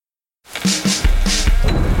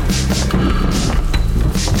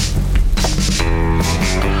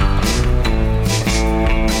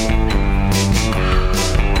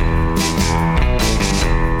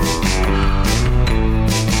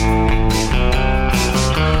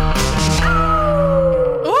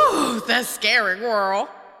scary girl.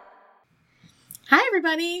 Hi,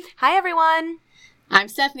 everybody. Hi, everyone. I'm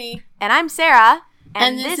Stephanie. And I'm Sarah.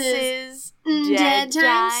 And this is Dead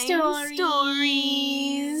Time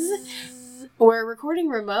Stories. We're recording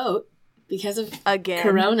remote because of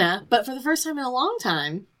Corona, but for the first time in a long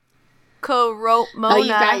time. Corona. Oh, you've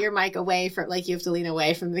got your mic away from, like, you have to lean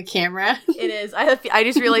away from the camera. It is. I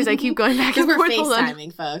just realized I keep going back and forth. Because we're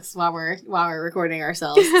FaceTiming, folks, while we're recording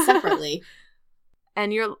ourselves separately.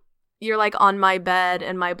 And you're like on my bed,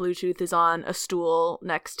 and my Bluetooth is on a stool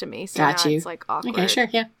next to me. So got you. It's like awkward. Okay, sure,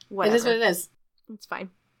 yeah. Whatever. It is what it is. It's fine.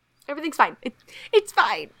 Everything's fine. It's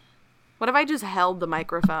fine. What if I just held the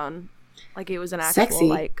microphone like it was an actual sexy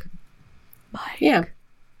mic? Yeah,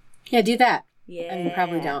 do that. Yeah. I mean, you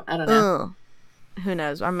probably don't. I don't know. Who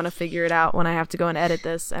knows? I'm going to figure it out when I have to go and edit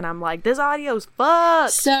this. And I'm like, this audio's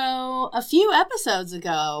fucked. So, a few episodes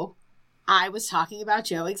ago, I was talking about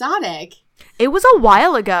Joe Exotic. It was a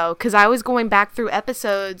while ago because I was going back through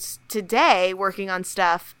episodes today working on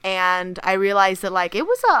stuff. And I realized that, like, it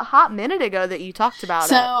was a hot minute ago that you talked about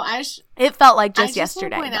it. It felt like just yesterday. I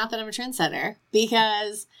just want to point out that I'm a trendsetter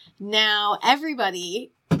because now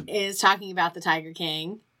everybody is talking about the Tiger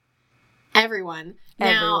King. Everyone.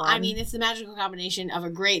 Now, I mean, it's the magical combination of a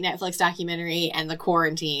great Netflix documentary and the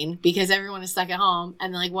quarantine because everyone is stuck at home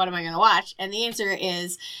and they're like, what am I going to watch? And the answer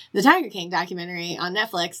is the Tiger King documentary on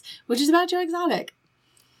Netflix, which is about Joe Exotic.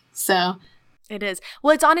 So. It is.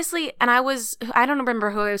 Well, it's honestly, and I don't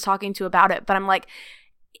remember who I was talking to about it, but I'm like,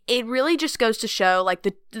 it really just goes to show, like,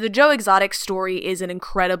 the Joe Exotic story is an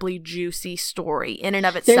incredibly juicy story in and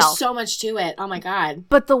of itself. There's so much to it. Oh, my God.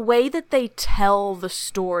 But the way that they tell the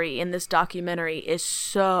story in this documentary is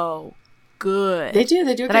so good. They do.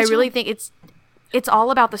 But I really think it's all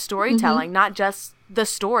about the storytelling, not just the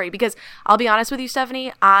story. Because I'll be honest with you,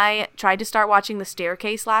 Stephanie, I tried to start watching The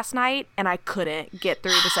Staircase last night, and I couldn't get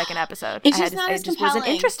through the second episode. It's just not as compelling. Wasn't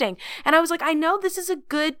interesting. And I was like, I know this is a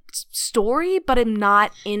good story, but I'm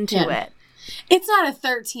not into it. It's not a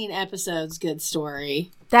 13 episodes good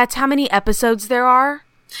story. That's how many episodes there are?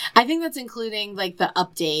 I think that's including, like, the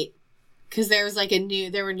update. Because there was, like,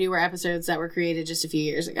 there were newer episodes that were created just a few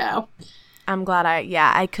years ago. I'm glad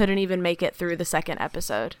I couldn't even make it through the second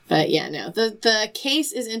episode. But yeah, no, the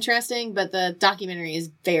case is interesting, but the documentary is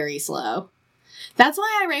very slow. That's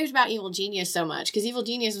why I raved about Evil Genius so much, because Evil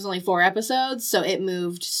Genius was only 4 episodes, so it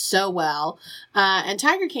moved so well. And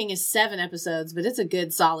Tiger King is 7 episodes, but it's a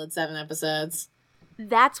good solid 7 episodes.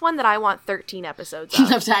 That's one that I want 13 episodes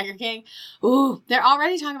of. Of Tiger King? Ooh, they're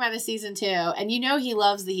already talking about a season 2, and you know he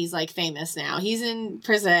loves that he's, like, famous now. He's in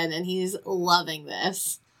prison, and he's loving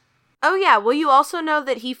this. Oh, yeah. Well, you also know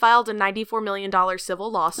that he filed a $94 million civil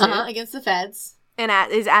lawsuit. Against the feds. And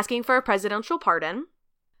is asking for a presidential pardon.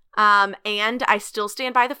 And I still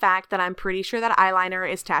stand by the fact that I'm pretty sure that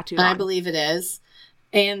eyeliner is tattooed on. I believe it is.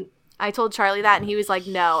 And I told Charlie that, and he was like,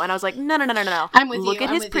 no. And I was like, no. I'm with you. Look at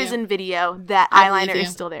his prison video. That eyeliner is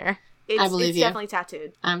still there. I believe it's you. Definitely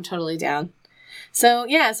tattooed. I'm totally down. So,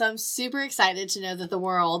 yeah. So I'm super excited to know that the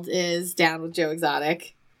world is down with Joe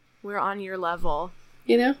Exotic. We're on your level.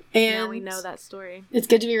 You know? And now we know that story. It's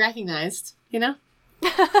good to be recognized, you know?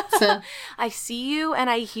 So I see you and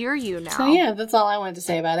I hear you now. So yeah, that's all I wanted to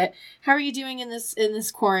say about it. How are you doing in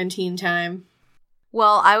this quarantine time?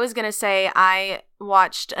 Well, I was going to say I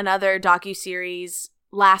watched another docuseries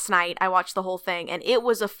last night. I watched the whole thing, and it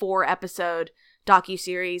was a 4-episode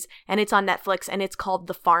docuseries, and it's on Netflix, and it's called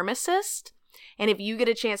The Pharmacist. And if you get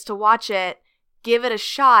a chance to watch it, give it a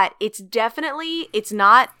shot.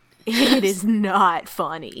 It is not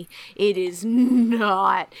funny. It is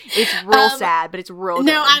not. It's real sad, but it's real good.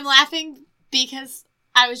 No, I'm laughing because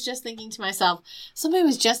I was just thinking to myself, somebody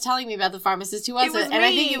was just telling me about The Pharmacist. Who was it? And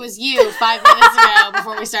I think it was you 5 minutes ago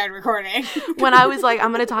before we started recording. When I was like,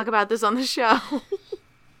 I'm going to talk about this on the show.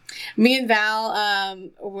 Me and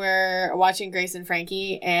Val were watching Grace and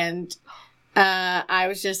Frankie, and I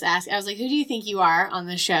was just asking, I was like, who do you think you are on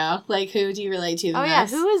the show? Like, who do you relate to the most? Yeah,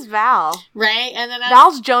 who is Val? Right? And then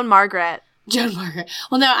Val's Joan Margaret. Joan Margaret.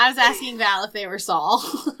 Well, no, I was asking Val if they were Saul.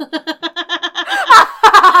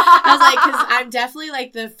 I was like, because I'm definitely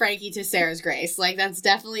like the Frankie to Sarah's Grace. Like, that's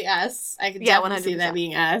definitely us. I could definitely 100%. see that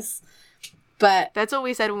being us. But that's what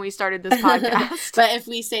we said when we started this podcast. But if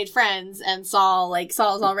we stayed friends and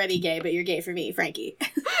Saul's already gay, but you're gay for me, Frankie.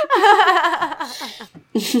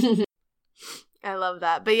 I love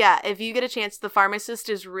that. But yeah, if you get a chance, The Pharmacist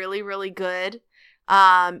is really, really good.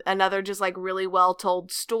 Another just like really well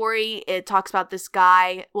told story. It talks about this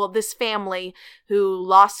family who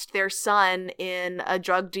lost their son in a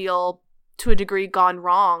drug deal to a degree gone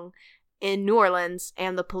wrong in New Orleans,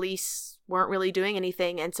 and the police weren't really doing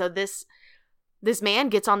anything. And so this this man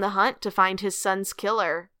gets on the hunt to find his son's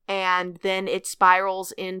killer. And then it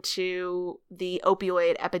spirals into the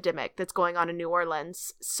opioid epidemic that's going on in New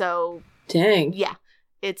Orleans. So, dang. Yeah.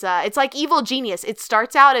 It's like Evil Genius. It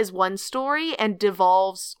starts out as one story and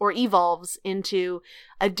evolves into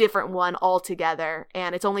a different one altogether.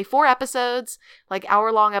 And it's only 4 episodes, like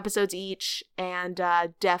hour-long episodes each, and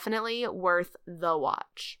definitely worth the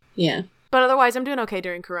watch. Yeah. But otherwise, I'm doing okay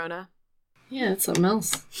during Corona. Yeah, that's something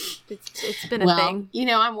else. It's been a thing. You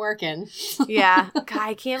know, I'm working. Yeah. God,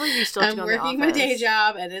 I can't believe you still have to go to the office. I'm working my day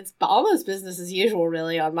job, and it's almost business as usual,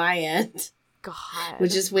 really, on my end. God.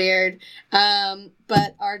 Which is weird.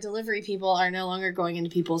 But our delivery people are no longer going into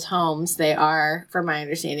people's homes. They are, from my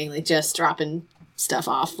understanding, like just dropping stuff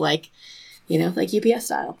off, like UPS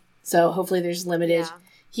style. So hopefully there's limited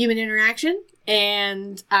human interaction.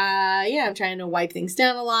 And I'm trying to wipe things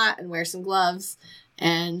down a lot and wear some gloves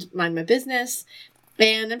and mind my business.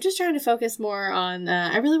 And I'm just trying to focus more on,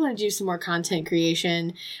 I really want to do some more content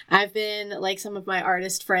creation. I've been, like some of my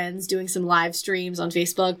artist friends, doing some live streams on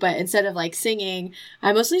Facebook, but instead of, like, singing,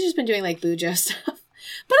 I've mostly just been doing, like, Bujo stuff.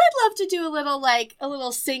 But I'd love to do a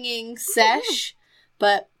little singing sesh.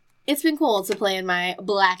 But it's been cool to play in my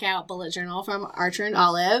blackout bullet journal from Archer and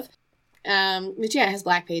Olive. Which, it has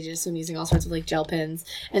black pages, so I'm using all sorts of, like, gel pens.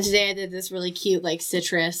 And today I did this really cute, like,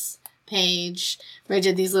 citrus page where I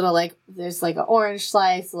did these little, like, there's like an orange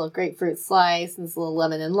slice, a little grapefruit slice, and this little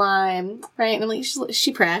lemon and lime, right? And I'm like,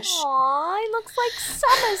 she fresh. Aw, it looks like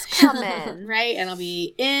summer's coming. Right? And I'll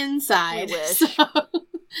be inside. I wish.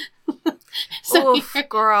 So oof,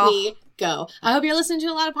 girl. We go. I hope you're listening to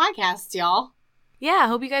a lot of podcasts, y'all. Yeah, I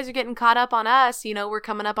hope you guys are getting caught up on us. You know, we're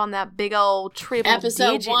coming up on that big old triple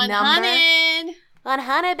episode digit 100. Number.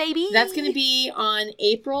 100, baby. That's going to be on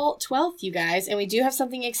April 12th, you guys. And we do have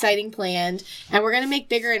something exciting planned. And we're going to make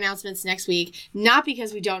bigger announcements next week. Not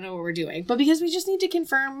because we don't know what we're doing, but because we just need to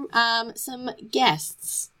confirm some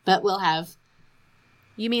guests. But we'll have...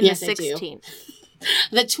 You mean the 16th?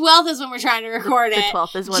 The 12th is when we're trying to record it. The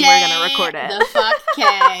 12th is when we're going to record it. The fuck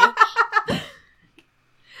K.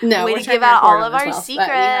 No, way we're to trying give to out all 12th, of our but secrets.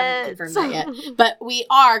 we haven't confirmed that yet. But we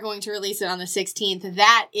are going to release it on the 16th.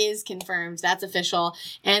 That is confirmed. That's official.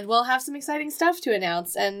 And we'll have some exciting stuff to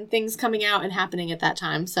announce and things coming out and happening at that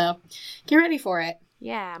time. So get ready for it.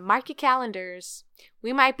 Yeah, mark your calendars.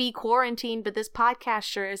 We might be quarantined, but this podcast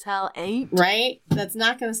sure as hell ain't. Right? That's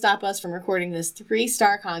not going to stop us from recording this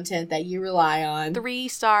 3-star content that you rely on.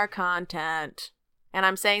 3-star content. And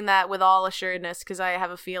I'm saying that with all assuredness because I have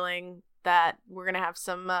a feeling that we're going to have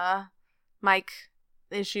some mic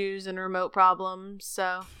issues and remote problems,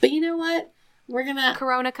 so. But you know what? We're going to...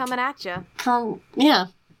 Corona coming at you. Yeah.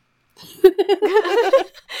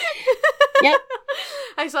 Yep.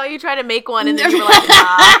 I saw you try to make one and then you were like,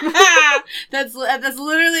 nah. That's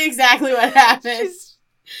literally exactly what happened.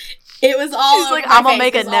 It was all She's over like, my I'm going to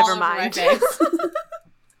face. make it never mind.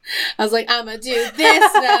 I was like, I'm going to do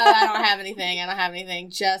this. No, I don't have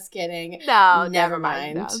anything. Just kidding. No, never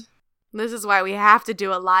mind. No. This is why we have to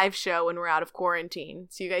do a live show when we're out of quarantine,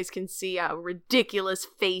 so you guys can see our ridiculous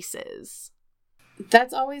faces.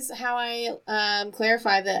 That's always how I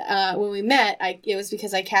clarify that when we met, it was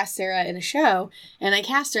because I cast Sarah in a show, and I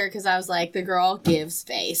cast her because I was like, the girl gives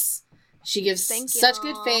face. She gives such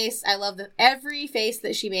good face. I love every face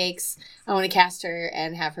that she makes. I want to cast her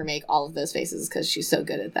and have her make all of those faces because she's so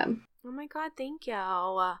good at them. Oh my god, thank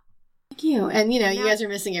you. Thank you. And, you guys are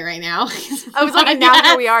missing it right now. I was like, and now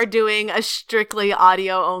here we are doing a strictly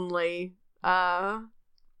audio-only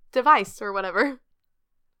device or whatever.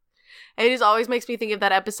 It just always makes me think of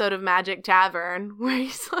that episode of Magic Tavern where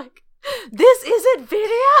he's like, this isn't video!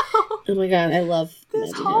 Oh my god, I love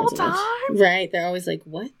this whole time? Right? They're always like,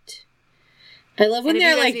 what? I love when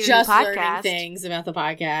they're like just learning things about the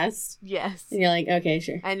podcast. Yes. And you're like, okay,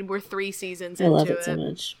 sure. And we're 3 seasons into it. I love it so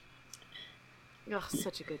much. Oh,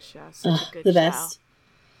 such a good show. Such a good the show. Best.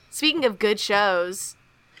 Speaking of good shows.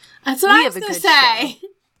 That's what I was going to say.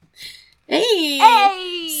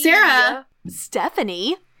 Hey, Sarah.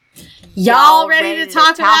 Stephanie. Y'all ready to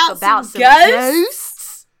talk about some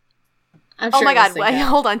ghosts? I'm sure oh my god, wait,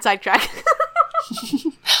 hold on, sidetrack.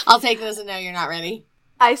 I'll take those and no, you're not ready.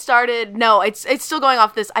 It's still going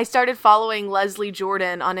off this. I started following Leslie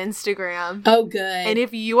Jordan on Instagram. Oh, good. And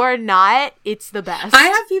if you are not, it's the best. I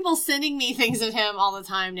have people sending me things of him all the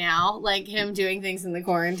time now, like him doing things in the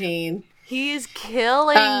quarantine. He is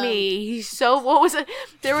killing me. He's so, what was it?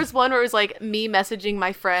 There was one where it was like me messaging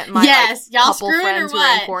my friend, my y'all couple friends who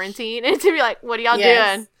are in quarantine. And to be like, what are y'all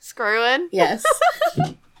doing? Screwing? Yes.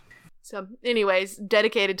 So, anyways,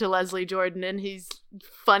 dedicated to Leslie Jordan and his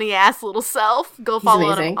funny ass little self. Go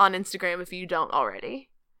follow him on Instagram if you don't already.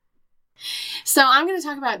 So I'm going to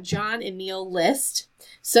talk about John Emil List.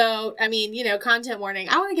 So, I mean, content warning.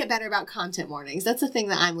 I want to get better about content warnings. That's the thing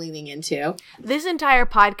that I'm leaning into. This entire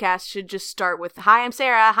podcast should just start with, hi, I'm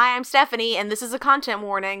Sarah. Hi, I'm Stephanie. And this is a content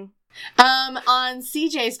warning. On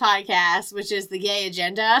CJ's podcast, which is the Gay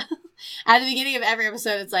Agenda, at the beginning of every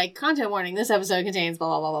episode, it's like, content warning. This episode contains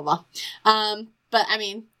blah, blah, blah, blah, blah. But, I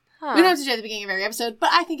mean, we don't have to do it at the beginning of every episode.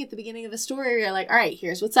 But I think at the beginning of a story, you're like, all right,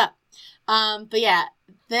 here's what's up. But yeah,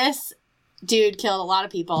 this dude killed a lot of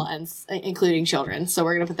people, and including children. So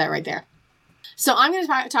we're going to put that right there. So I'm going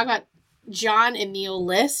to talk about John Emil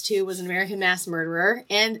List, who was an American mass murderer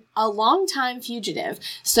and a longtime fugitive.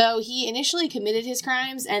 So he initially committed his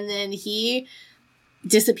crimes, and then he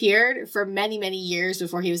disappeared for many, many years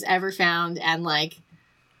before he was ever found and,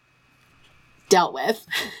 dealt with.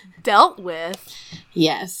 Dealt with?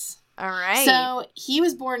 Yes. All right. So he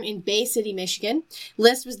was born in Bay City, Michigan.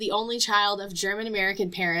 List was the only child of German-American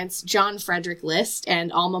parents, John Frederick List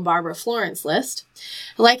and Alma Barbara Florence List.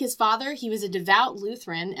 Like his father, he was a devout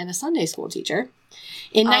Lutheran and a Sunday school teacher.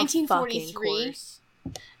 In 1943...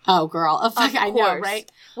 Oh, girl. I know,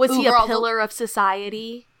 right? Was he a pillar of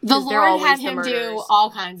society? The Lord had him do all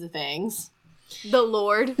kinds of things. The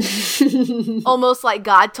Lord. Almost like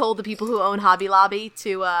God told the people who own Hobby Lobby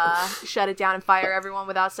to shut it down and fire everyone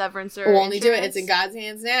without severance or we'll only do it. It's in God's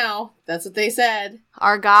hands now. That's what they said.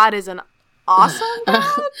 Our God is an awesome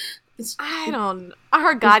God?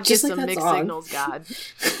 Our God gets some mixed signals, God.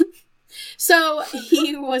 So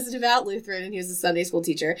he was a devout Lutheran and he was a Sunday school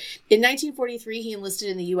teacher. In 1943, he enlisted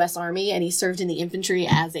in the U.S. Army and he served in the infantry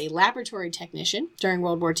as a laboratory technician during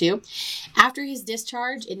World War II. After his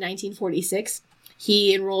discharge in 1946,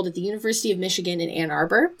 he enrolled at the University of Michigan in Ann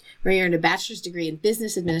Arbor, where he earned a bachelor's degree in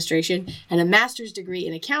business administration and a master's degree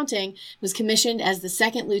in accounting, was commissioned as the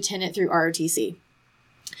second lieutenant through ROTC.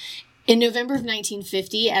 In November of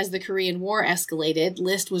 1950, as the Korean War escalated,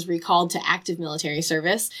 List was recalled to active military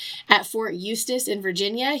service. At Fort Eustis in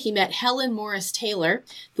Virginia, he met Helen Morris Taylor,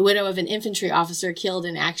 the widow of an infantry officer killed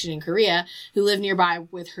in action in Korea, who lived nearby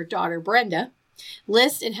with her daughter Brenda.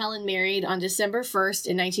 List and Helen married on December 1st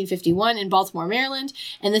in 1951 in Baltimore, Maryland,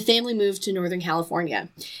 and the family moved to Northern California.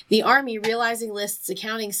 The Army, realizing List's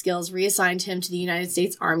accounting skills, reassigned him to the United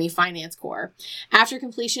States Army Finance Corps. After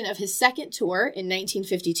completion of his second tour in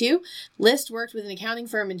 1952, List worked with an accounting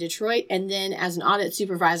firm in Detroit and then as an audit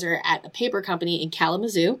supervisor at a paper company in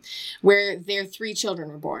Kalamazoo, where their 3 children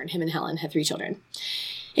were born. Him and Helen had 3 children.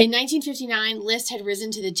 In 1959, List had risen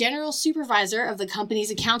to the general supervisor of the company's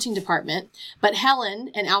accounting department, but Helen,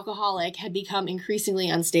 an alcoholic, had become increasingly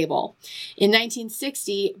unstable. In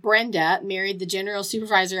 1960, Brenda married the general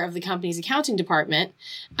supervisor of the company's accounting department.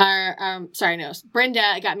 Brenda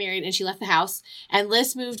got married and she left the house, and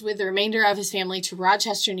List moved with the remainder of his family to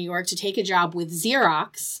Rochester, New York to take a job with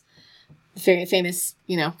Xerox, very famous,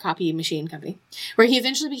 copy machine company, where he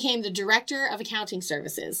eventually became the director of accounting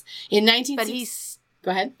services. In 1960... Go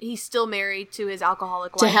ahead. He's still married to his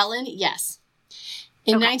alcoholic wife? To Helen, yes.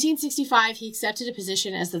 In 1965, he accepted a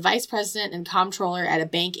position as the vice president and comptroller at a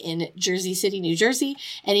bank in Jersey City, New Jersey,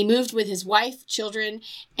 and he moved with his wife, children,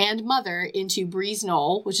 and mother into Breeze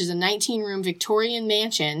Knoll, which is a 19-room Victorian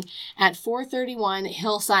mansion at 431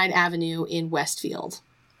 Hillside Avenue in Westfield.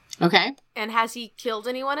 Okay? And has he killed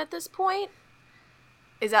anyone at this point?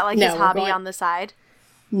 Is that his hobby on the side?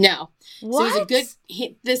 No. What? So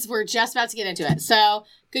he's we're just about to get into it. So,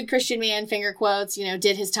 good Christian man, finger quotes,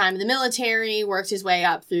 did his time in the military, worked his way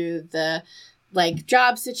up through the,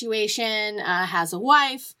 job situation, has a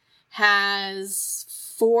wife,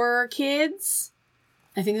 has 4 kids.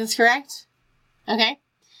 I think that's correct. Okay.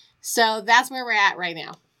 So, that's where we're at right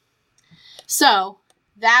now. So,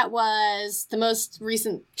 that was the most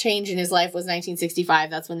recent change in his life was 1965.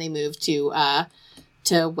 That's when they moved to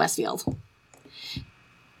Westfield.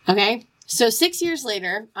 Okay, so 6 years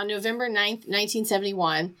later, on November 9th,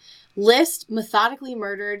 1971, List methodically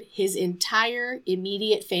murdered his entire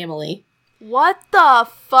immediate family. What the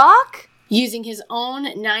fuck? Using his own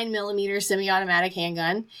 9mm semi-automatic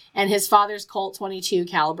handgun and his father's Colt .22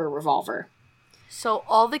 caliber revolver. So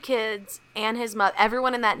all the kids and his mother,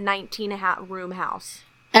 everyone in that 19-room house.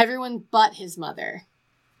 Everyone but his mother.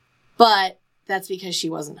 But that's because she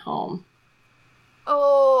wasn't home.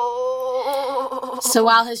 Oh. So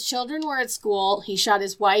while his children were at school, he shot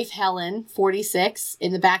his wife, Helen, 46,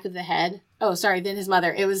 in the back of the head. Oh, sorry, then his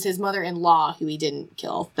mother. It was his mother-in-law who he didn't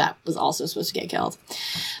kill. That was also supposed to get killed.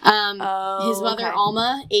 His mother,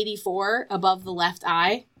 Alma, 84, above the left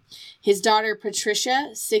eye. His daughter,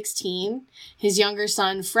 Patricia, 16. His younger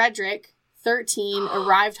son, Frederick, 13,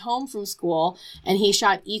 arrived home from school, and he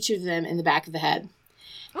shot each of them in the back of the head.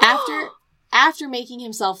 after making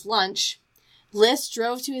himself lunch, List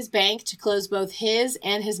drove to his bank to close both his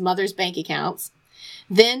and his mother's bank accounts,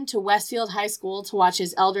 then to Westfield High School to watch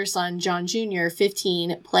his elder son, John Jr.,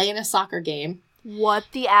 15, play in a soccer game. What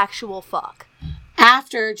the actual fuck?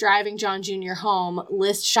 After driving John Jr. home,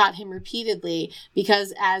 List shot him repeatedly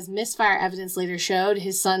because, as misfire evidence later showed,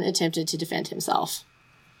 his son attempted to defend himself.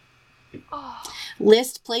 Oh.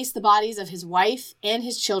 List placed the bodies of his wife and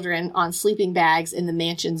his children on sleeping bags in the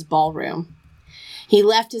mansion's ballroom. He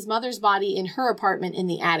left his mother's body in her apartment in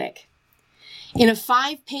the attic. In a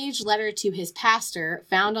 5-page letter to his pastor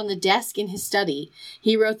found on the desk in his study,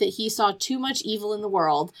 he wrote that he saw too much evil in the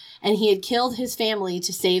world and he had killed his family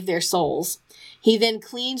to save their souls. He then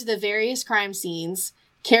cleaned the various crime scenes,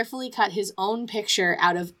 carefully cut his own picture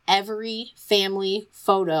out of every family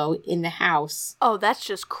photo in the house. Oh, that's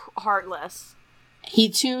just heartless. He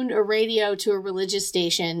tuned a radio to a religious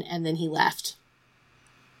station and then he left.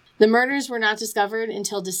 The murders were not discovered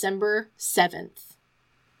until December 7th.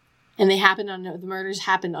 And the murders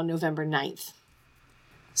happened on November 9th.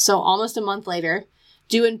 So almost a month later,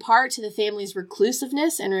 due in part to the family's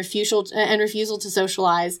reclusiveness and refusal to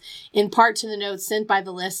socialize, in part to the notes sent by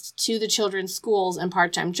the List to the children's schools and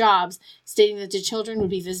part-time jobs, stating that the children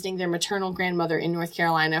would be visiting their maternal grandmother in North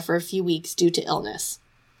Carolina for a few weeks due to illness.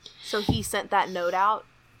 So he sent that note out?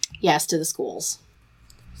 Yes, to the schools.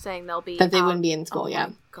 Saying they'll be that they wouldn't be in school, yeah.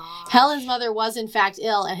 Helen's mother was in fact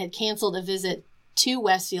ill and had canceled a visit to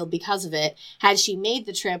Westfield because of it. Had she made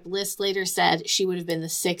the trip, List later said she would have been the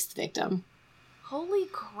 6th victim. Holy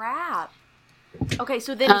crap. Okay,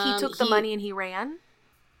 so then he took the money and he ran?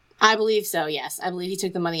 I believe so, yes. I believe he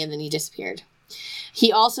took the money and then he disappeared.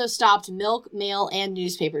 He also stopped milk, mail, and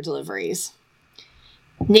newspaper deliveries.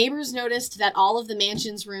 Neighbors noticed that all of the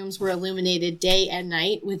mansion's rooms were illuminated day and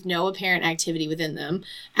night with no apparent activity within them.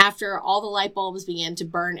 After all the light bulbs began to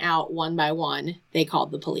burn out one by one, they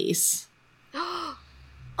called the police.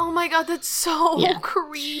 Oh my god, that's so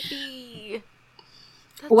creepy.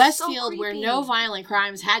 That's Westfield, where no violent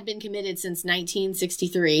crimes had been committed since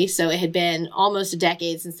 1963, so it had been almost a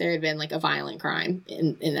decade since there had been like a violent crime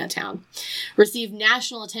in that town, received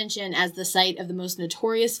national attention as the site of the most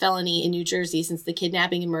notorious felony in New Jersey since the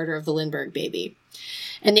kidnapping and murder of the Lindbergh baby.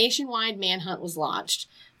 A nationwide manhunt was launched.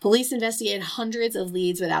 Police investigated hundreds of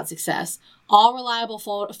leads without success. All reliable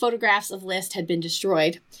photographs of List had been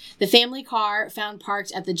destroyed. The family car found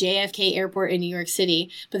parked at the JFK airport in New York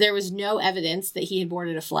City, but there was no evidence that he had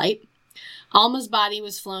boarded a flight. Alma's body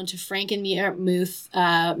was flown to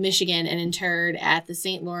Frankenmuth, Michigan, and interred at the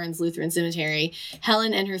St. Lawrence Lutheran Cemetery.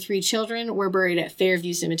 Helen and her 3 children were buried at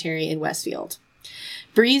Fairview Cemetery in Westfield.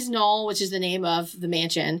 Breeze Knoll, which is the name of the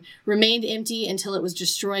mansion, remained empty until it was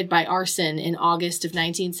destroyed by arson in August of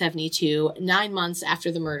 1972, 9 months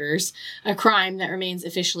after the murders, a crime that remains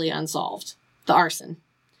officially unsolved. The arson,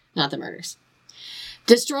 not the murders.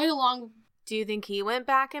 Destroyed along... Do you think he went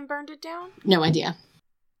back and burned it down? No idea.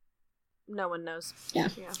 No one knows. Yeah.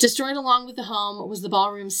 Destroyed along with the home was the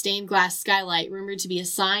ballroom's stained glass skylight, rumored to be a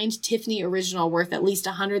signed Tiffany original worth at least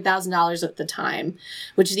 $100,000 at the time,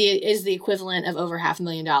 which is the equivalent of over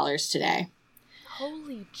 $500,000 today.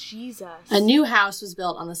 Holy Jesus. A new house was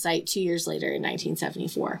built on the site 2 years later in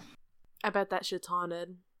 1974. I bet that shit's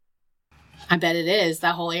haunted. I bet it is,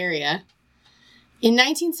 that whole area. In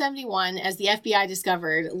 1971, as the FBI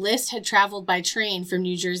discovered, List had traveled by train from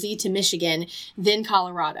New Jersey to Michigan, then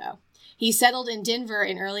Colorado. He settled in Denver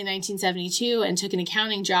in early 1972 and took an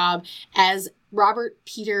accounting job as Robert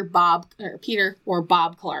Bob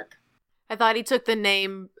Clark. I thought he took the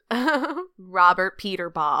name Robert Peter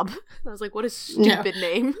Bob. I was like, what a stupid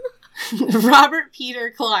name. Robert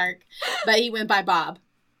Peter Clark, but he went by Bob.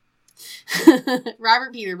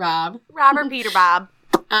 Robert Peter Bob. Robert Peter Bob.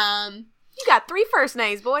 You got 3 first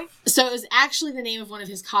names, boy. So it was actually the name of one of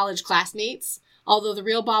his college classmates, although the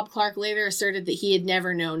real Bob Clark later asserted that he had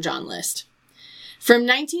never known John List. From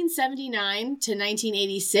 1979 to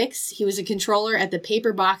 1986, he was a controller at the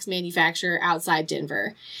paper box manufacturer outside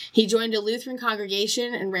Denver. He joined a Lutheran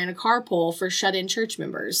congregation and ran a carpool for shut-in church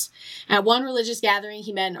members. At one religious gathering,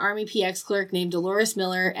 he met an Army PX clerk named Dolores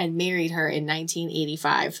Miller and married her in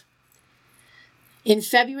 1985. In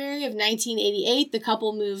February of 1988, the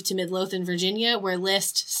couple moved to Midlothian, Virginia, where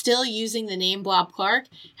List, still using the name Bob Clark,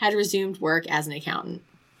 had resumed work as an accountant.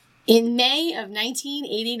 In May of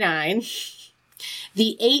 1989,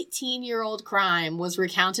 the 18-year-old crime was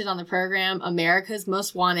recounted on the program America's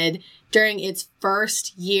Most Wanted during its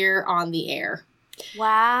first year on the air.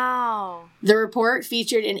 Wow. The report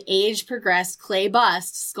featured an age-progressed clay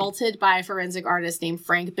bust sculpted by a forensic artist named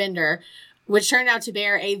Frank Bender, which turned out to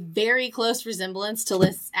bear a very close resemblance to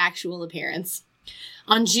List's actual appearance.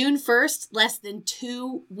 On June 1st, less than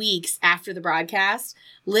 2 weeks after the broadcast,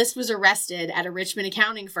 List was arrested at a Richmond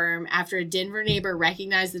accounting firm after a Denver neighbor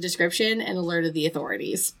recognized the description and alerted the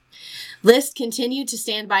authorities. List continued to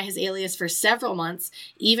stand by his alias for several months,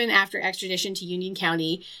 even after extradition to Union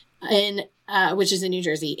County, which is in New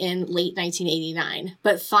Jersey, in late 1989,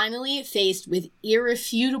 but finally faced with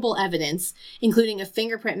irrefutable evidence, including a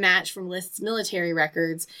fingerprint match from List's military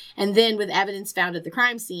records, and then with evidence found at the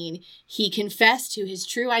crime scene, he confessed to his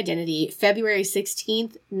true identity February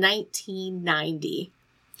 16th, 1990.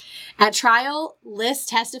 At trial, List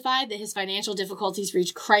testified that his financial difficulties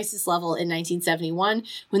reached crisis level in 1971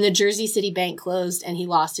 when the Jersey City Bank closed and he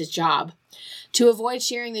lost his job. To avoid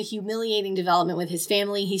sharing the humiliating development with his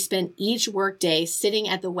family, he spent each workday sitting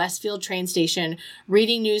at the Westfield train station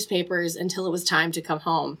reading newspapers until it was time to come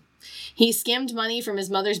home. He skimmed money from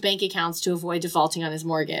his mother's bank accounts to avoid defaulting on his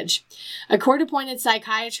mortgage. A court-appointed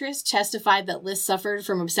psychiatrist testified that List suffered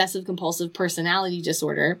from obsessive-compulsive personality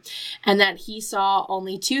disorder and that he saw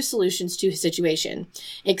only 2 solutions to his situation: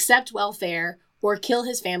 accept welfare or kill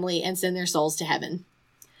his family and send their souls to heaven.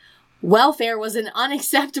 Welfare was an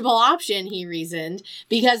unacceptable option, he reasoned,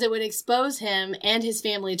 because it would expose him and his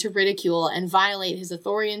family to ridicule and violate his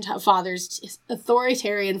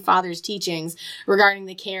authoritarian father's teachings regarding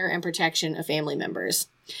the care and protection of family members.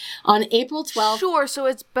 On April 12th... Sure, so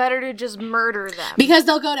it's better to just murder them. Because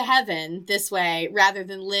they'll go to heaven this way rather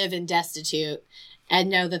than live in destitute and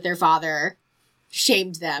know that their father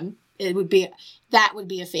shamed them. That would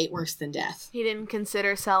be a fate worse than death. He didn't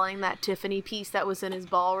consider selling that Tiffany piece that was in his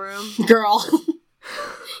ballroom. Girl.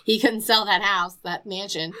 He couldn't sell that house, that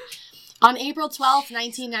mansion. On April 12th,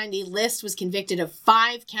 1990, List was convicted of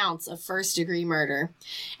 5 counts of first-degree murder.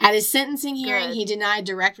 At his sentencing hearing, he denied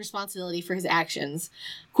direct responsibility for his actions.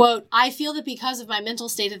 Quote, "I feel that because of my mental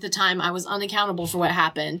state at the time, I was unaccountable for what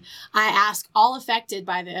happened. I ask all affected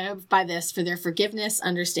by this for their forgiveness,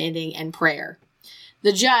 understanding, and prayer."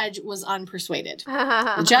 The judge was unpersuaded.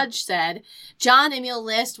 The judge said, "John Emil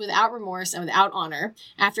List, without remorse and without honor,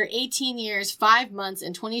 after 18 years, 5 months,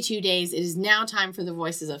 and 22 days, it is now time for the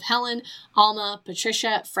voices of Helen, Alma,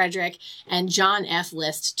 Patricia, Frederick, and John F.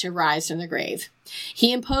 List to rise from the grave."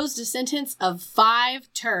 He imposed a sentence of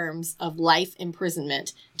 5 terms of life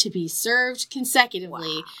imprisonment to be served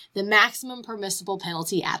consecutively, the maximum permissible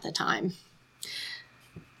penalty at the time.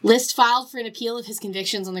 List filed for an appeal of his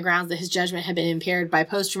convictions on the grounds that his judgment had been impaired by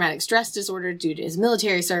post-traumatic stress disorder due to his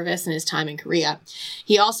military service and his time in Korea.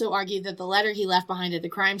 He also argued that the letter he left behind at the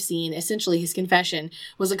crime scene, essentially his confession,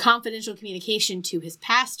 was a confidential communication to his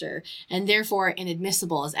pastor and therefore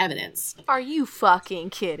inadmissible as evidence. Are you fucking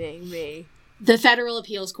kidding me? The federal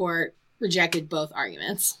appeals court rejected both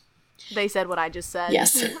arguments. They said what I just said.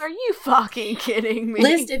 Yes. Are you fucking kidding me?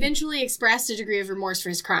 List eventually expressed a degree of remorse for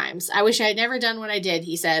his crimes. "I wish I had never done what I did,"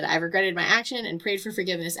 he said. "I've regretted my action and prayed for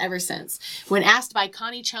forgiveness ever since." When asked by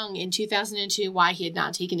Connie Chung in 2002 why he had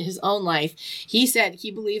not taken his own life, he said he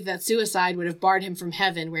believed that suicide would have barred him from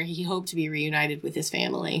heaven, where he hoped to be reunited with his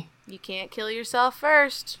family. You can't kill yourself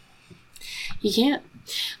first. You can't.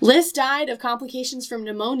 List died of complications from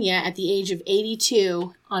pneumonia at the age of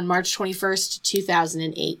 82 on March 21st,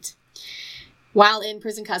 2008. While in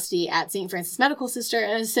prison custody at St. Francis Medical Center,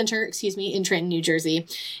 in Trenton, New Jersey.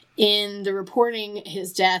 In the reporting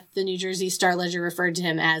his death, the New Jersey Star-Ledger referred to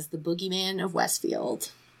him as the boogeyman of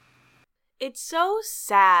Westfield. It's so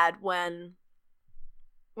sad when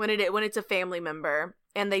it's a family member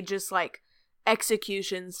and they just like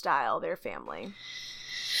execution style their family.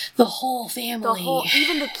 The whole family.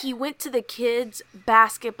 He went to the kids'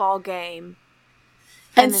 basketball game.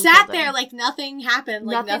 And sat there like nothing happened,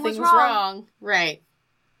 like nothing was wrong. Right.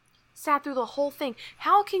 Sat through the whole thing.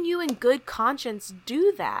 How can you in good conscience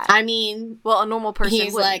do that? I mean... Well, a normal person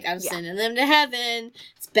He's like, I'm sending them to heaven.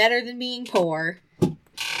 It's better than being poor.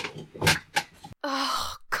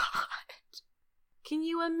 Oh, God. Can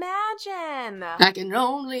you imagine? I can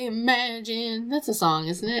only imagine. That's a song,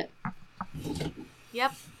 isn't it?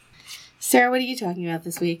 Yep. Sarah, what are you talking about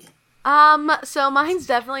this week? So mine's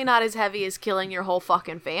definitely not as heavy as killing your whole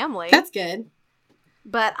fucking family. That's good.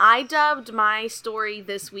 But I dubbed my story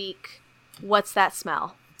this week, What's That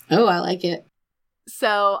Smell? Oh, I like it.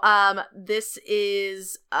 So, this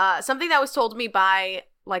is, something that was told to me by,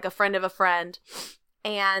 like, a friend of a friend,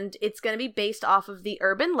 and it's going to be based off of the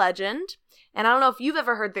urban legend. And I don't know if you've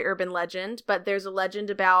ever heard the urban legend, but there's a legend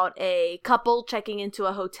about a couple checking into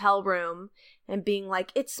a hotel room and being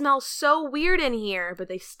like, "It smells so weird in here," but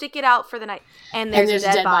they stick it out for the night, and there's a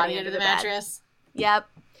dead body under the mattress. Yep.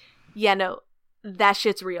 Yeah, no, that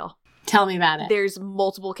shit's real. Tell me about it. There's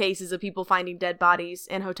multiple cases of people finding dead bodies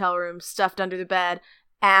in hotel rooms stuffed under the bed,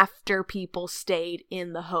 after people stayed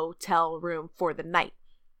in the hotel room for the night.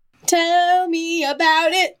 Tell me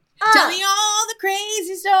about it. Tell me all the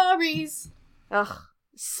crazy stories. Ugh.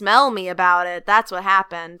 Smell me about it. That's what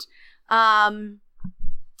happened.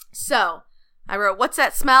 So I wrote, what's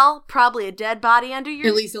that smell? Probably a dead body under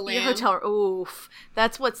your hotel room. Oof.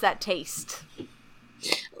 What's that taste?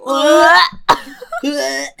 Tell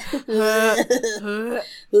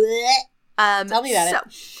me about it.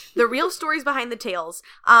 The real stories behind the tales.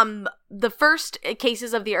 The first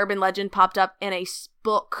cases of the urban legend popped up in a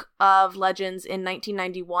book of legends in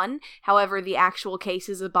 1991. However, the actual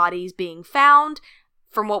cases of bodies being found,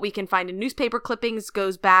 from what we can find in newspaper clippings,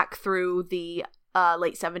 goes back through the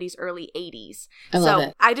late 70s, early 80s. I love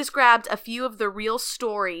it. I just grabbed a few of the real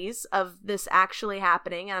stories of this actually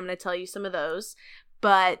happening, and I'm going to tell you some of those.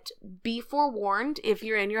 But be forewarned, if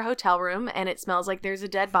you're in your hotel room and it smells like there's a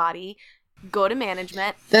dead body, go to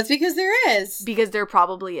management. That's because there is. Because there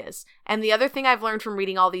probably is. And the other thing I've learned from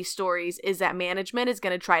reading all these stories is that management is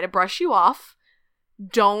going to try to brush you off.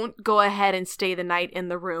 Don't go ahead and stay the night in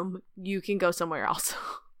the room. You can go somewhere else.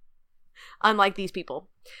 Unlike these people.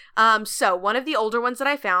 So one of the older ones that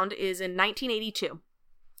I found is in 1982.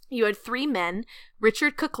 You had 3 men,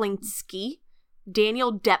 Richard Kuklinski,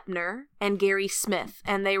 Daniel Deppner, and Gary Smith,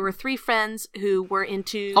 and they were 3 friends who were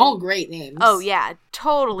into all great names. Oh yeah,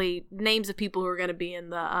 totally names of people who are going to be in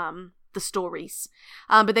the stories.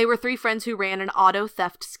 But they were 3 friends who ran an auto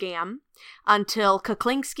theft scam until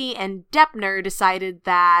Kuklinski and Deppner decided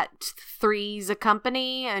that 3's a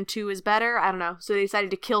company and 2 is better. I don't know. So they decided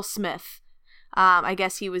to kill Smith. I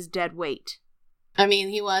guess he was dead weight. I mean,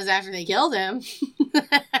 he was after they killed him.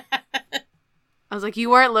 I was like, you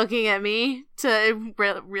weren't looking at me to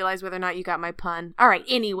realize whether or not you got my pun. All right,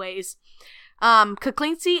 anyways.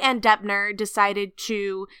 Kuklinski and Deppner decided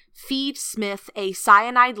to feed Smith a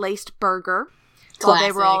cyanide-laced burger while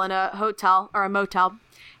they were all in a hotel or a motel.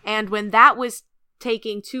 And when that was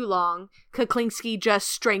taking too long, Kuklinski just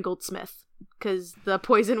strangled Smith because the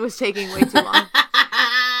poison was taking way too long.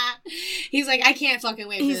 He's like, I can't fucking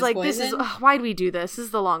wait for this poison. He's like, why'd we do this? This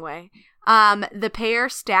is the long way. The pair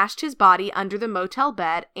stashed his body under the motel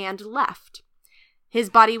bed and left. His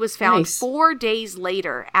body was found 4 days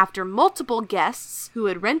later after multiple guests who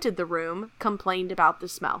had rented the room complained about the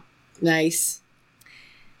smell. Nice.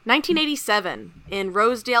 1987, in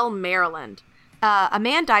Rosedale, Maryland. A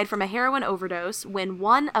man died from a heroin overdose when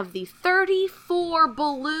one of the 34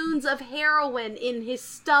 balloons of heroin in his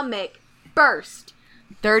stomach burst.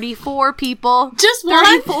 34 people. Just one?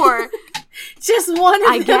 34. Just one of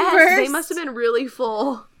them guess. burst? They must have been really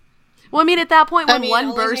full. Well, I mean, at that point, when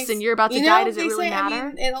one bursts and you're about to die, does it really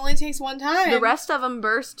matter? It only takes one time. The rest of them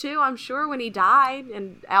burst, too, I'm sure, when he died,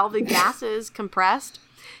 and all the gases compressed.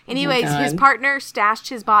 Anyways, his partner stashed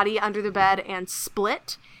his body under the bed and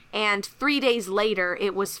split, and 3 days later,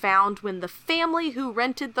 it was found when the family who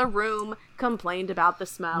rented the room complained about the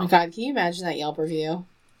smell. Oh my God, can you imagine that Yelp review?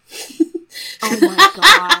 Oh my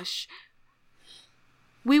gosh.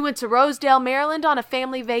 We went to Rosedale, Maryland on a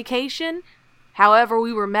family vacation. However,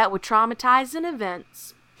 we were met with traumatizing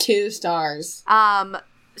events. 2 stars. 2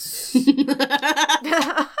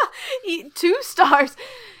 stars.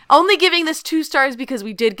 Only giving this 2 stars because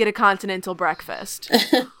we did get a continental breakfast.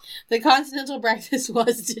 The continental breakfast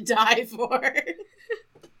was to die for.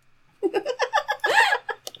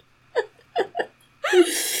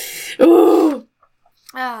 Ooh.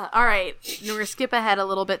 All right. We're going to skip ahead a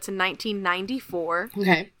little bit to 1994.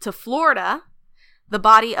 Okay. To Florida. The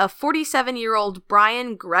body of 47-year-old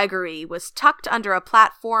Brian Gregory was tucked under a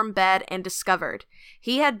platform bed and discovered.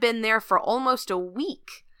 He had been there for almost a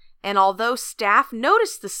week, and although staff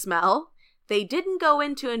noticed the smell, they didn't go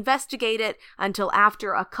in to investigate it until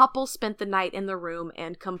after a couple spent the night in the room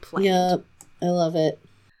and complained. Yep, I love it.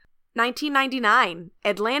 1999,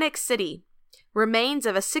 Atlantic City. Remains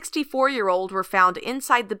of a 64-year-old were found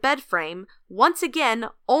inside the bed frame, once again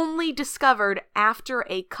only discovered after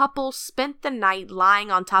a couple spent the night lying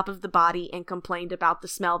on top of the body and complained about the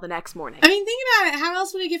smell the next morning. I mean, think about it. How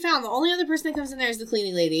else would it get found? The only other person that comes in there is the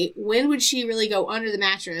cleaning lady. When would she really go under the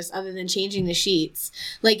mattress other than changing the sheets?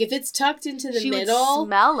 Like, if it's tucked into the middle... She would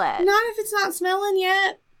smell it. Not if it's not smelling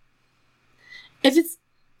yet. If it's...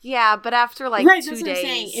 Yeah, but after, 2 days... Right, that's what I'm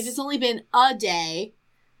saying. If it's only been a day...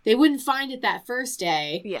 They wouldn't find it that first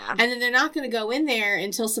day. Yeah. And then they're not going to go in there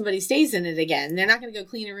until somebody stays in it again. They're not going to go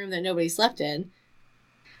clean a room that nobody slept in.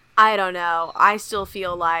 I don't know. I still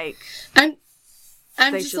feel like I'm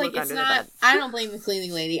just like, it's not... I don't blame the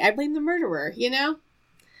cleaning lady. I blame the murderer, you know?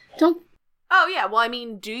 Don't... Oh, yeah. Well, I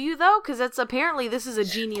mean, do you, though? Because this is a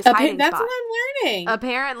genius hiding That's spot. what I'm learning.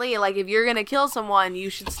 Apparently, like, if you're going to kill someone, you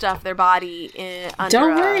should stuff their body under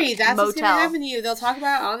Don't worry. That's motel. what's going to happen to you. They'll talk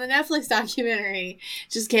about it on the Netflix documentary.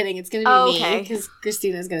 Just kidding. It's going to be me, because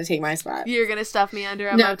Christina's going to take my spot. You're going to stuff me under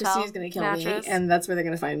a motel Christina's going to kill mattress? me, and that's where they're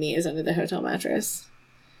going to find me, is under the hotel mattress.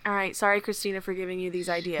 All right. Sorry, Christina, for giving you these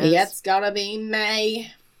ideas. It's got to be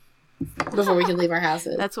May. Before we can leave our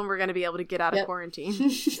houses. That's when we're going to be able to get out of quarantine.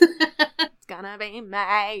 It's gonna be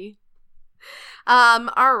May.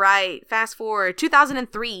 All right. Fast forward.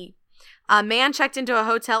 2003. A man checked into a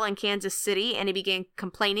hotel in Kansas City and he began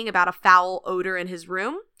complaining about a foul odor in his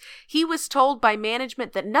room. He was told by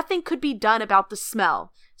management that nothing could be done about the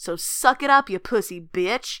smell. So suck it up, you pussy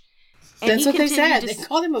bitch. And that's what they said. They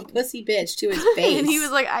called him a pussy bitch to his face. And he was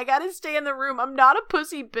like, I gotta stay in the room. I'm not a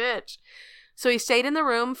pussy bitch. So he stayed in the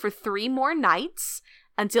room for 3 more nights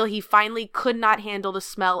until he finally could not handle the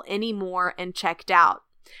smell anymore and checked out.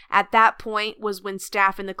 At that point was when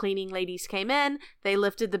staff and the cleaning ladies came in, they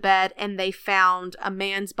lifted the bed, and they found a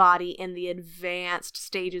man's body in the advanced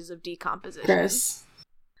stages of decomposition. Gross.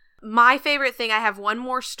 My favorite thing, I have one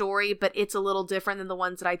more story, but it's a little different than the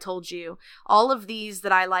ones that I told you. All of these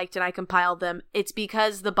that I liked and I compiled them, it's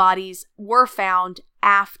because the bodies were found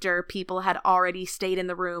after people had already stayed in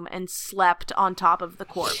the room and slept on top of the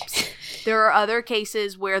corpse. There are other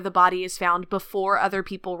cases where the body is found before other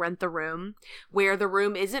people rent the room, where the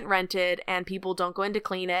room isn't rented and people don't go in to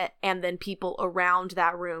clean it, and then people around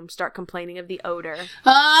that room start complaining of the odor.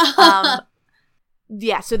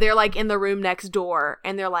 Yeah, so they're like in the room next door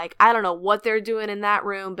and they're like, I don't know what they're doing in that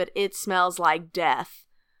room, but it smells like death.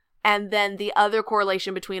 And then the other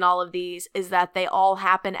correlation between all of these is that they all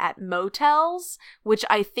happen at motels, which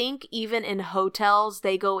I think even in hotels,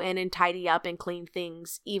 they go in and tidy up and clean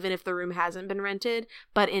things, even if the room hasn't been rented.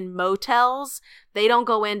 But in motels, they don't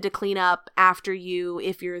go in to clean up after you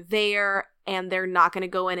if you're there, and they're not going to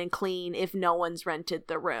go in and clean if no one's rented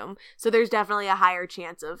the room. So there's definitely a higher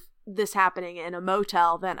chance of this happening in a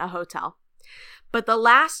motel than a hotel. But the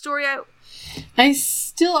last story I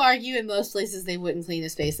still argue in most places they wouldn't clean a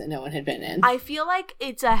space that no one had been in. I feel like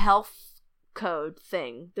it's a health code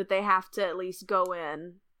thing that they have to at least go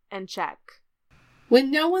in and check.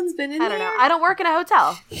 When no one's been in there? I don't know. I don't work in a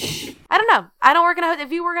hotel. I don't know. I don't work in a hotel.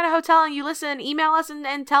 If you work in a hotel and you listen, email us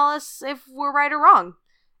and tell us if we're right or wrong.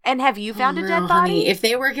 And have you found a dead body? Honey, if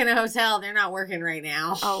they work in a hotel, they're not working right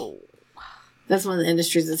now. Oh. That's one of the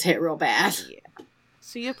industries that's hit real bad. Yeah.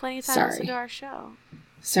 So you have plenty of time to listen to our show.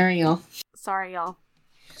 Sorry, y'all.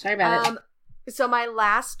 Sorry about it. So my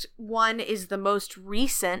last one is the most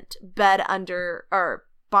recent body under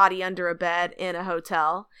a bed in a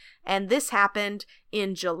hotel. And this happened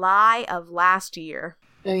in July of last year.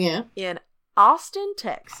 Oh, yeah? In Austin,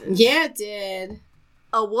 Texas. Yeah, it did.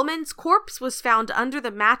 A woman's corpse was found under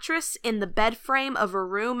the mattress in the bed frame of a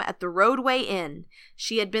room at the Roadway Inn.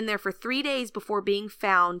 She had been there for 3 days before being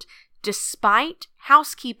found, despite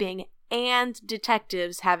housekeeping and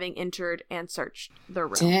detectives having entered and searched the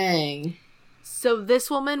room. Dang. So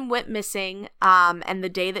this woman went missing, and the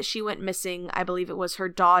day that she went missing, I believe it was her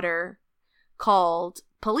daughter called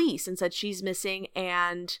police and said she's missing,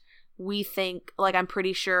 and we think, like, I'm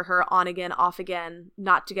pretty sure her on again, off again,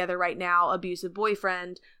 not together right now, abusive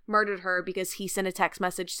boyfriend murdered her because he sent a text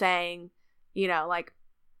message saying, you know, like,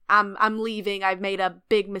 I'm leaving. I've made a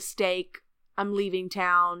big mistake. I'm leaving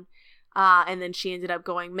town. And then she ended up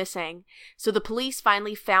going missing. So the police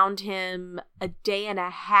finally found him a day and a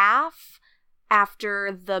half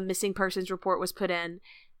after the missing persons report was put in.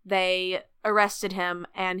 They arrested him,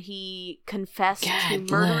 and he confessed to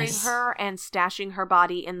murdering her and stashing her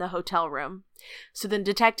body in the hotel room. So then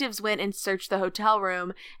detectives went and searched the hotel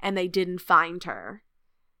room, and they didn't find her.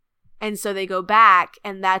 And so they go back,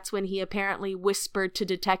 and that's when he apparently whispered to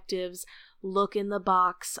detectives, "Look in the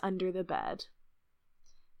box under the bed."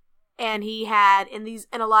 And he had, in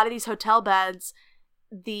a lot of these hotel beds,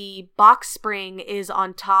 the box spring is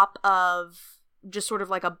on top of just sort of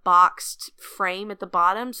like a boxed frame at the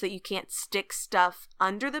bottom so that you can't stick stuff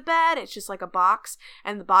under the bed. It's just like a box,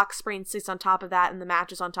 and the box spring sits on top of that and the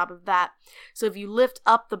mattress on top of that. So if you lift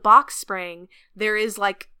up the box spring, there is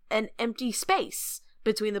like an empty space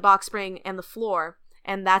between the box spring and the floor.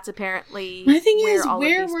 And that's apparently my thing is,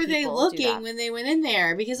 where were they looking when they went in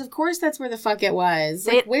there? Because of course that's where the fuck it was.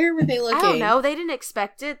 Like, where were they looking? I don't know. They didn't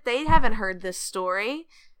expect it. They haven't heard this story.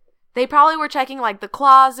 They probably were checking like the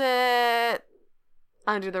closet,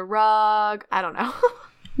 under the rug. I don't know.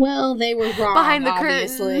 Well, they were wrong, behind the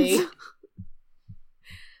obviously. curtains.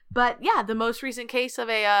 But yeah, the most recent case of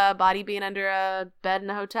a body being under a bed in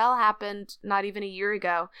a hotel happened not even a year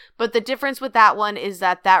ago. But the difference with that one is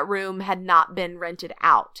that that room had not been rented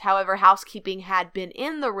out. However, housekeeping had been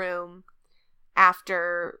in the room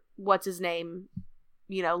after what's-his-name,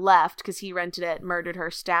 left because he rented it, murdered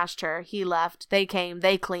her, stashed her. He left. They came.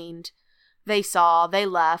 They cleaned. They saw. They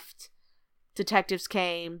left. Detectives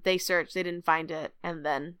came. They searched. They didn't find it. And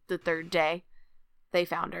then the third day, they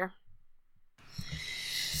found her.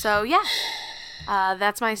 So, yeah,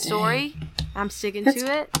 that's my story. I'm sticking to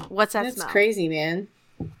it. What's that smell? That's crazy, man.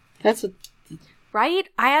 That's what... Right?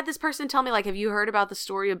 I had this person tell me, like, have you heard about the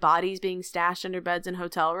story of bodies being stashed under beds in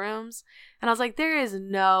hotel rooms? And I was like, there is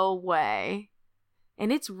no way.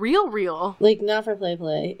 And it's real. Like, not for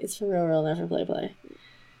play. It's for real, not for play.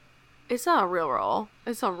 It's not a real.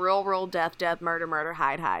 It's a real death, murder,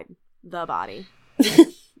 hide. The body.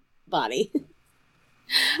 Body.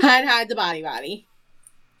 Hide the body. Hide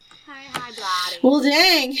body. Well,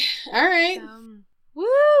 dang. All right.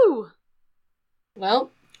 Woo!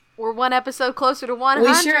 Well, we're one episode closer to 100.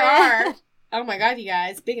 We sure are. Oh my God, you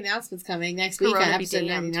guys. Big announcements coming next week on episode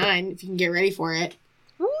 99, if you can get ready for it.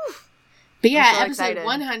 Woo! But yeah, episode excited.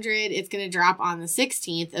 100, it's going to drop on the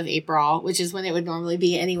 16th of April, which is when it would normally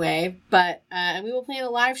be anyway. But and we will plan a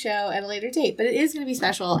live show at a later date. But it is going to be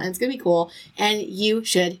special, and it's going to be cool, and you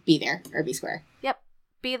should be there, or be square. Yep.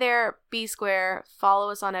 Be there, be square,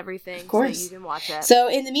 follow us on everything so that you can watch it. So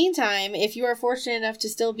in the meantime, if you are fortunate enough to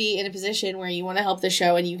still be in a position where you want to help the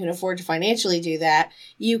show and you can afford to financially do that,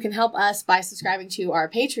 you can help us by subscribing to our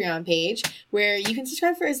Patreon page, where you can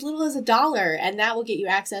subscribe for as little as $1, and that will get you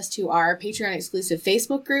access to our Patreon exclusive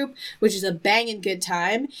Facebook group, which is a banging good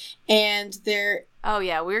time. And there... Oh,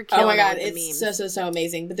 yeah, we're killing it. Oh, my God, it's so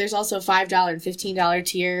amazing. But there's also $5 and $15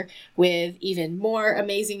 tier with even more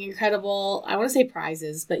amazing, incredible, I want to say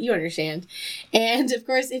prizes, but you understand. And, of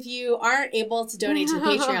course, if you aren't able to donate to the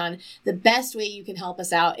Patreon, the best way you can help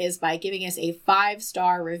us out is by giving us a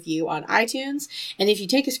 5-star review on iTunes. And if you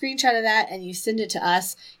take a screenshot of that and you send it to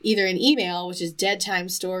us, either an email, which is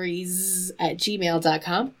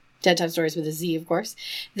deadtimestories@gmail.com, Dead Time Stories with a Z, of course,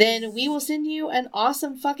 then we will send you an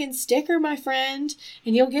awesome fucking sticker, my friend,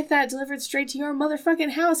 and you'll get that delivered straight to your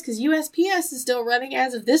motherfucking house, because USPS is still running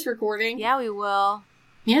as of this recording. Yeah, we will.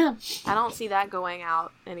 Yeah. I don't see that going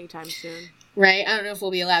out anytime soon. Right. I don't know if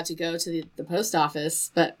we'll be allowed to go to the post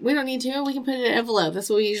office, but we don't need to. We can put it in an envelope.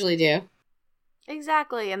 That's what we usually do.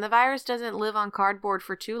 Exactly. And the virus doesn't live on cardboard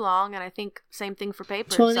for too long, and I think same thing for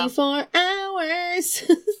paper. 24 hours.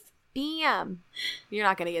 Bam! You're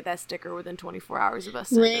not going to get that sticker within 24 hours of us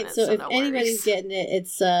sending it. Right, so if anybody's getting it,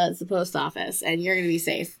 it's the post office, and you're going to be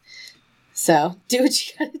safe. So, do what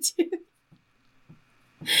you got to do.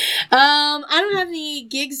 I don't have any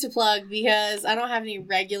gigs to plug because I don't have any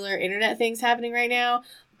regular internet things happening right now,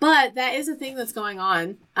 but that is a thing that's going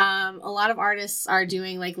on. A lot of artists are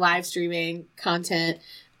doing, like, live streaming content.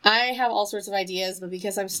 I have all sorts of ideas, but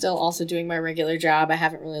because I'm still also doing my regular job, I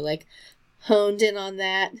haven't really, like, honed in on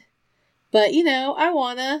that. But, I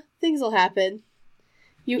wanna. Things will happen.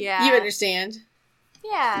 You understand.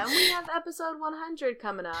 Yeah, and we have episode 100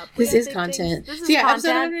 coming up. This is content.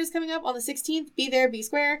 Episode 100 is coming up on the 16th. Be there, be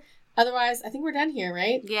square. Otherwise, I think we're done here,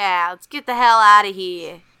 right? Yeah, let's get the hell out of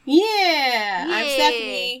here. Yeah. I'm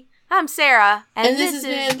Stephanie. I'm Sarah. And this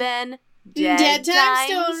has been Dead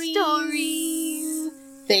Time Stories.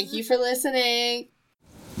 Thank you for listening.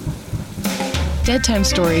 Dead Time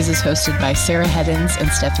Stories is hosted by Sarah Heddens and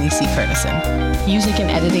Stephanie C. Furnison. Music and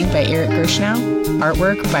editing by Eric Gershnow.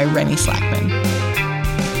 Artwork by Rennie Slackman.